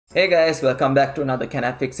Hey guys, welcome back to another Can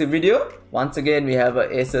I Fix It video. Once again we have a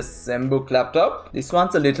Asus ZenBook laptop. This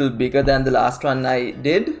one's a little bigger than the last one I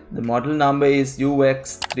did. The model number is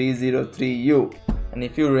UX303U. And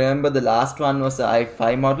if you remember, the last one was the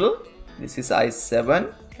i5 model. This is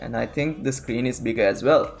i7 and I think the screen is bigger as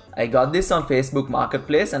well. I got this on Facebook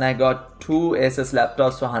Marketplace and I got two Asus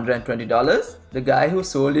laptops for $120. The guy who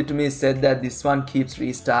sold it to me said that this one keeps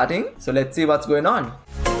restarting. So let's see what's going on.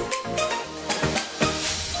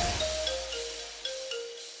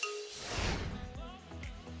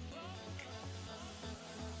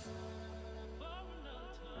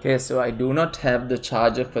 Okay, so I do not have the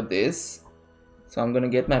charger for this. So I'm gonna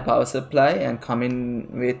get my power supply and come in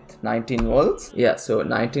with 19 volts. Yeah, so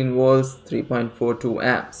 19 volts, 3.42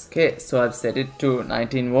 amps. Okay, so I've set it to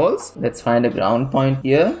 19 volts. Let's find a ground point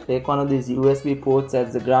here. Take one of these USB ports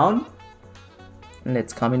as the ground. And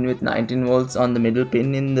let's come in with 19 volts on the middle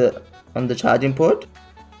pin on the charging port.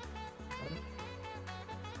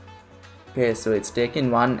 Okay, so it's taking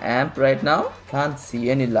 1 amp right now. Can't see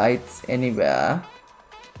any lights anywhere.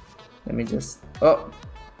 Let me just, I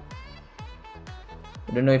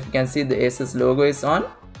don't know if you can see the Asus logo is on.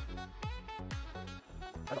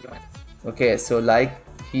 Okay, so like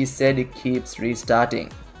he said, it keeps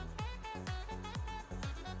restarting.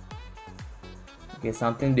 Okay,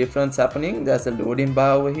 something different's happening. There's a loading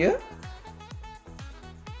bar over here.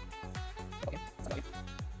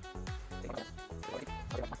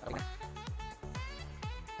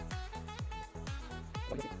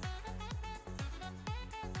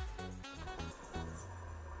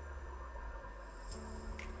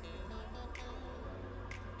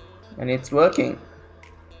 And it's working.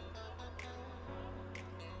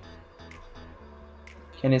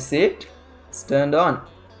 Can you see it? It's turned on.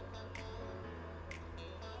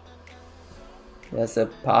 There's a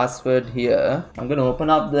password here. I'm gonna open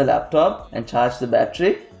up the laptop and charge the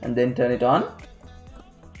battery and then turn it on.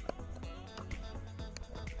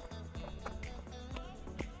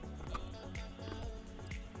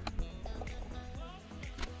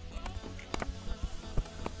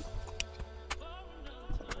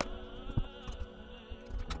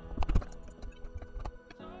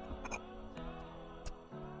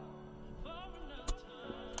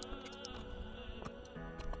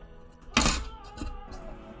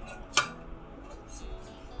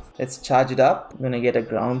 Let's charge it up. I'm gonna get a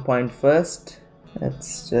ground point first.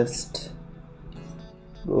 Let's just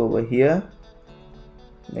go over here,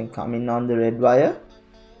 then come in on the red wire.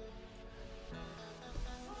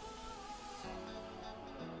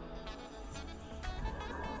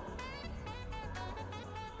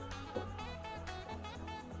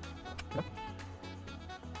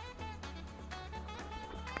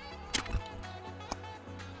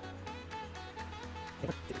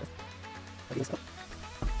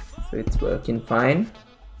 So it's working fine.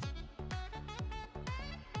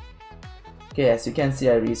 Okay, as you can see,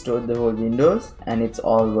 I restored the whole Windows and it's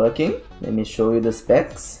all working. Let me show you the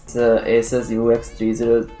specs. It's a Asus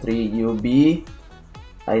UX303U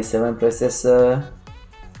i7 processor.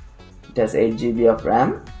 It has 8 GB of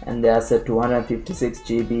RAM and there's a 256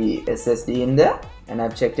 GB SSD in there. And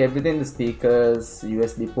I've checked everything, the speakers,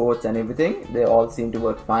 USB ports and everything. They all seem to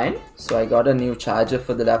work fine. So I got a new charger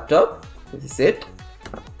for the laptop. This is it.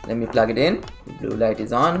 Let me plug it in. The blue light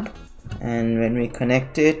is on, and when we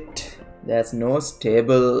connect it, there's no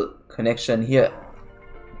stable connection here.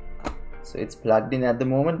 So it's plugged in at the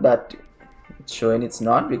moment, but it's showing it's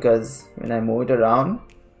not, because when I move it around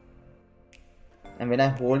and when I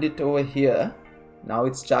hold it over here, now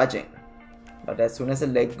it's charging, but as soon as I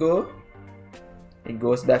let go, it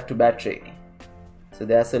goes back to battery. So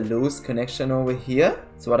there's a loose connection over here.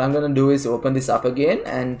 So what I'm gonna do is open this up again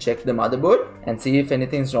and check the motherboard and see if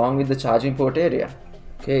anything's wrong with the charging port area.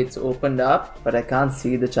 Okay, it's opened up, but I can't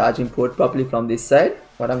see the charging port properly from this side.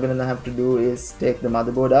 What I'm gonna have to do is take the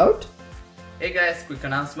motherboard out. Hey guys, quick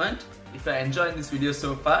announcement. If you're enjoying this video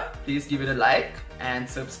so far, please give it a like and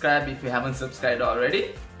subscribe if you haven't subscribed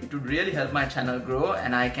already. It would really help my channel grow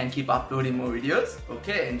and I can keep uploading more videos.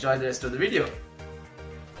 Okay, enjoy the rest of the video.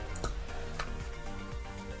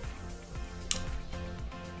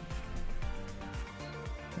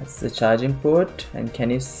 That's the charging port, and can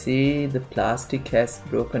you see the plastic has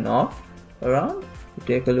broken off around? You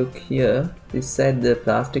take a look here, this side the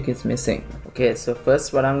plastic is missing. Okay, so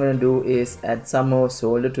first what I'm going to do is add some more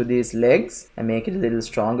solder to these legs and make it a little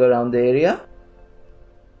stronger around the area.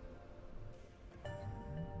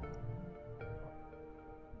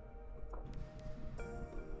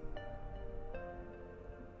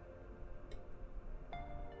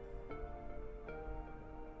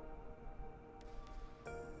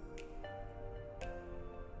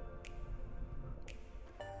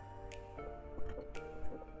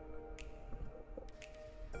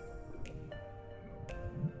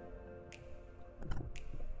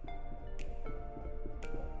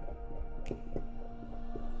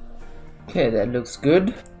 Okay, that looks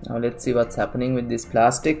good. Now let's see what's happening with this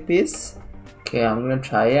plastic piece. Okay, I'm gonna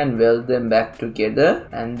try and weld them back together,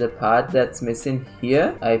 and the part that's missing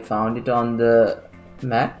here, I found it on the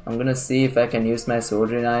mat. I'm gonna see if I can use my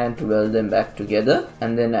soldering iron to weld them back together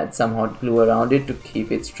and then add some hot glue around it to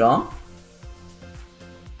keep it strong.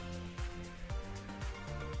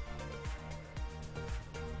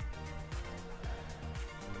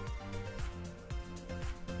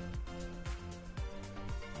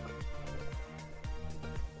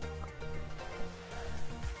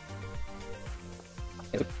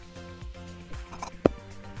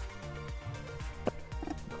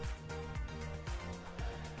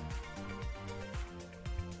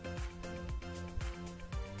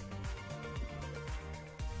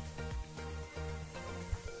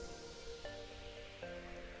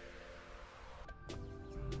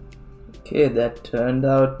 Okay, that turned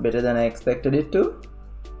out better than I expected it to.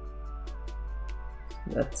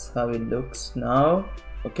 That's how it looks now.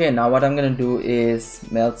 Okay, now what I'm gonna do is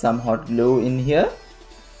melt some hot glue in here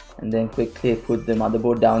and then quickly put the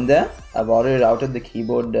motherboard down there. I've already routed the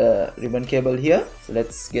keyboard ribbon cable here, so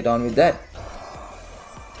let's get on with that.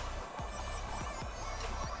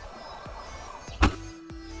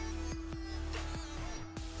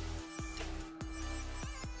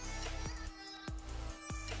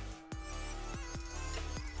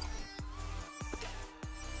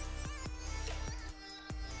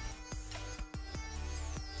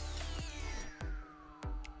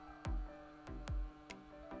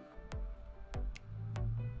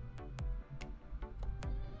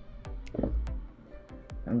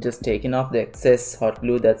 I'm just taking off the excess hot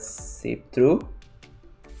glue that's seeped through.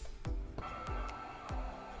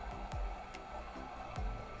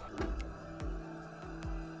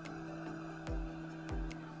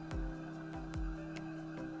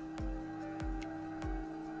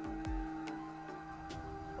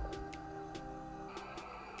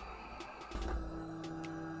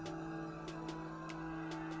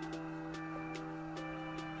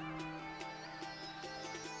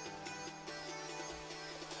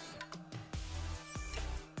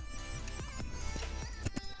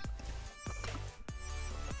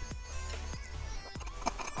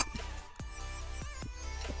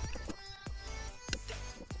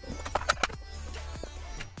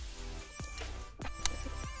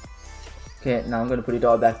 Okay, now I'm going to put it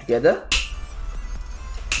all back together.